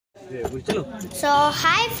So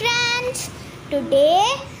hi friends, today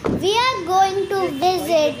we are going to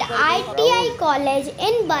visit ITI college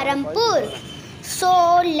in Berhampur.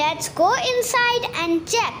 So let's go inside and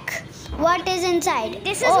check what is inside.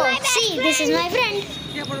 This is my best friend. This is my friend.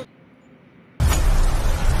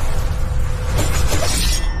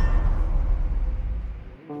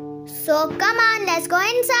 So come on, let's go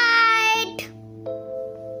inside.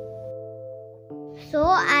 So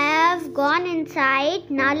I have gone inside.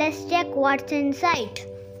 Now let's check what's inside.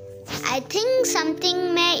 I think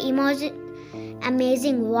something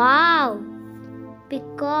amazing. Wow,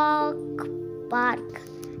 Peacock Park.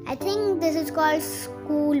 I think this is called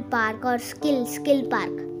School Park or Skill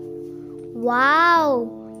Park. Wow.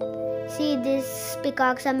 See, these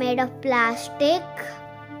peacocks are made of plastic.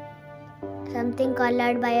 Something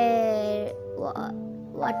colored by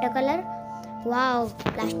watercolor. Wow,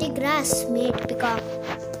 plastic grass made peacock.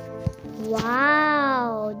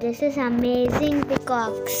 Wow, this is amazing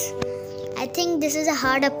peacocks. I think this is a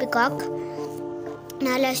herd of peacock.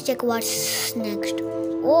 Now let's check what's next.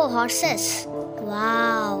 Oh, horses.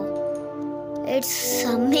 Wow, it's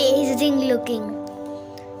amazing looking.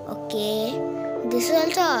 Okay, this is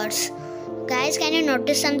also horse. Guys, can you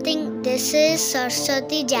notice something? This is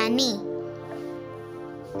Saraswati Jani.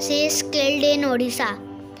 She is skilled in Odisha.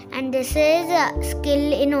 And this is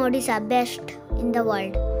skill in Odisha, best in the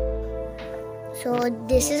world. So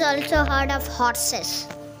this is also herd of horses.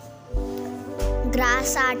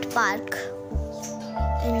 Grass art park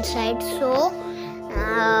inside. So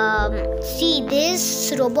see,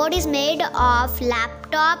 this robot is made of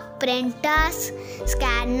laptop, printers,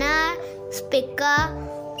 scanner, speaker,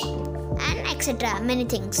 and etc. Many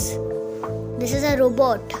things. This is a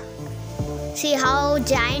robot. See how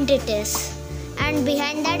giant it is. And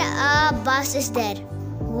behind that a bus is there.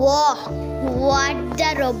 Whoa, what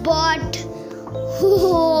the robot?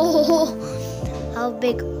 How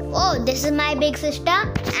big? Oh, this is my big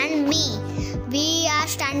sister and me. We are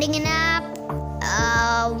standing in a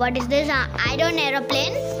what is this? Iron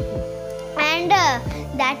aeroplane, and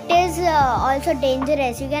that is also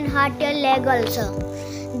dangerous. You can hurt your leg also.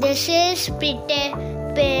 This is predator.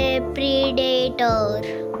 Predator.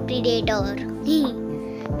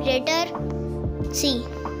 See,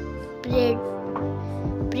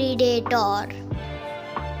 predator.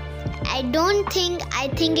 I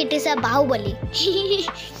think it is a Bahubali.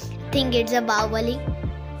 Think it's a Bahubali.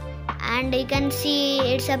 And you can see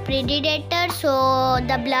it's a predator, so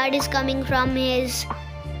the blood is coming from his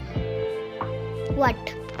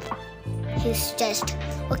his chest.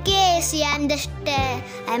 Okay, see, I'm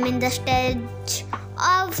in the stage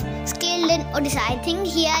of skilled in Odisha. I think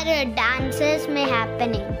here dances may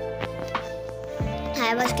happening.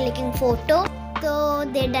 I was clicking photo, so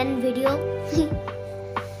they done video.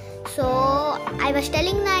 So I was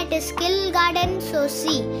telling that it is skill garden. So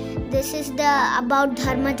see, this is the about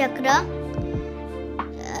Dharma Chakra.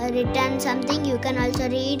 Written something you can also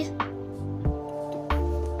read.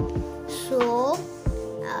 So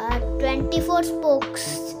 24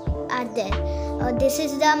 spokes are there. This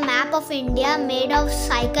is the map of India made of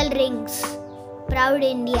cycle rings. Proud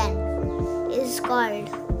Indian is called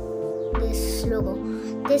this logo.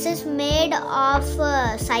 This is made of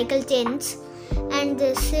cycle chains, and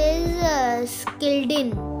this is skilled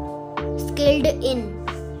in.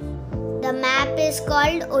 The map is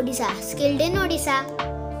called Odisha. Skilled in Odisha.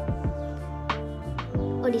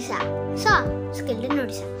 So skilled in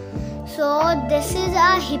Odisha. So this is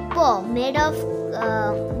a hippo made of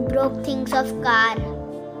broke things of car.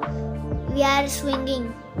 We are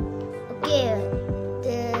swinging. Okay,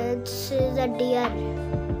 this is a deer.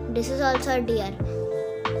 This is also a deer.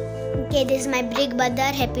 Okay, this is my big brother,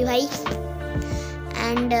 Happy Bhai.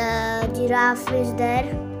 And giraffe is there.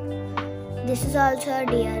 This is also a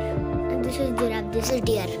deer. And this is giraffe. This is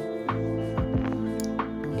deer.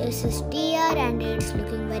 This is deer, and it's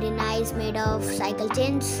looking very nice, made of cycle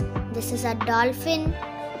chains. This is a dolphin.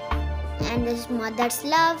 And this is mother's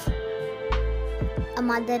love. A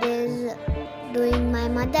mother is doing my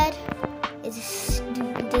mother. This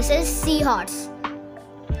is seahorse.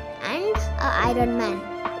 And Iron Man.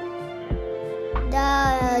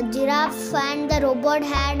 The giraffe and the robot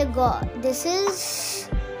had this is,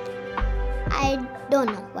 I don't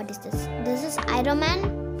know what is this. This is Iron Man,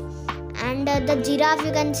 and the giraffe,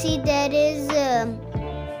 you can see there is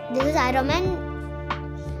this is Iron Man,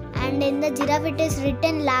 and in the giraffe it is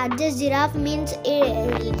written largest giraffe, means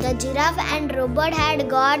the giraffe and robot had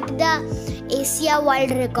got the Asia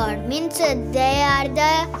world record, means they are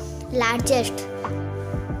the largest.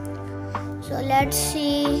 So let's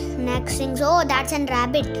see next things. Oh, that's a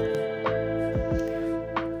rabbit.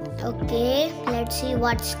 Okay, let's see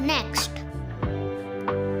what's next.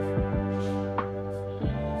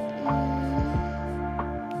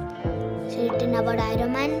 It's written about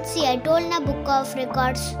Iron Man. See, I told in a book of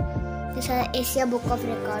records. This is Asia Book of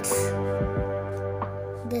Records.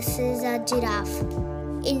 This is a giraffe.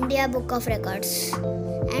 India Book of Records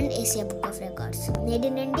and Asia Book of Records. Made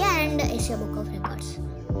in India and Asia Book of Records.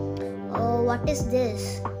 Oh, what is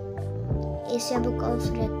this? Asia Book of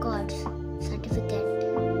Records certificate.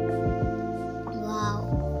 Wow.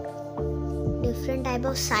 Different type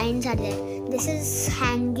of signs are there. This is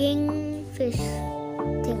hanging fish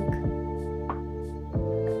thing.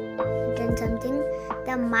 Written something.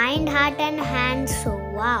 The mind, heart and hands. So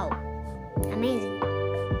wow. Amazing.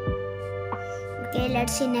 Okay,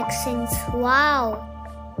 let's see next things. Wow.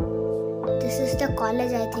 This is the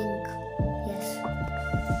college, I think. Yes.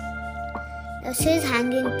 This is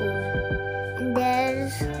hanging pool. And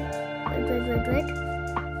there's wait.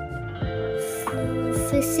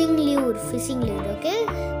 Fishing lure, okay?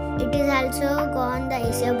 It is also gone the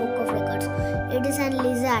Asia Book of Records. It is an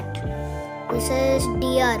lizard. This is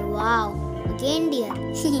deer. Wow. Again deer.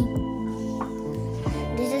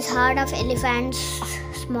 This is heart of elephants,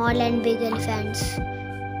 small and big elephants.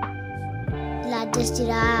 Largest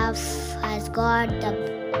giraffe has got the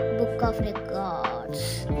Book of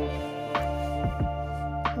Records.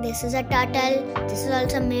 This is a turtle. This is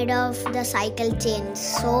also made of the cycle chains.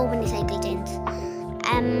 So many cycle chains.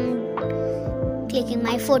 I'm clicking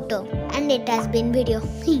my photo and it has been video.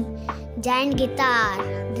 Giant guitar.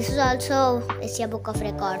 This is also Asia Book of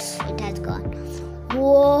Records. It has gone.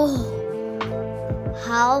 Whoa!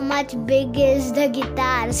 How much big is the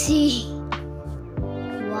guitar? See?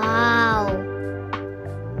 Wow!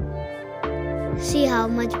 See how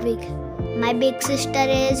much big. My big sister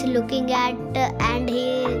is looking at and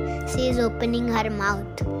she is opening her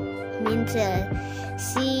mouth. Means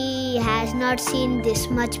she has not seen this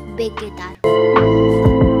much big guitar. Okay,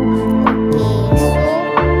 so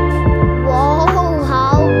wow,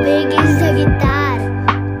 how big is the guitar?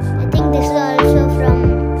 I think this is also from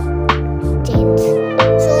chains.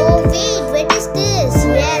 So wait is this?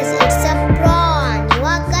 Yes, it's a prawn. You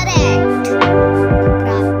are correct.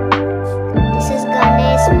 Prawn. This is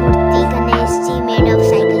Ganesh Murti, Ganeshji made of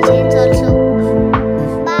cycle chains also.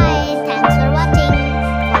 Bye. Thanks for watching.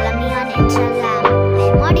 Follow me on Instagram. I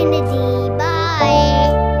am Odisha. Bye.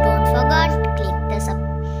 Don't forget to click the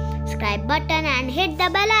subscribe button and hit the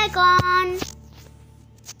bell icon.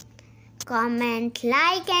 Comment,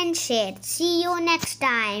 like and share. See you next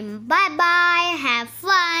time. Bye bye. Have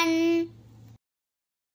fun.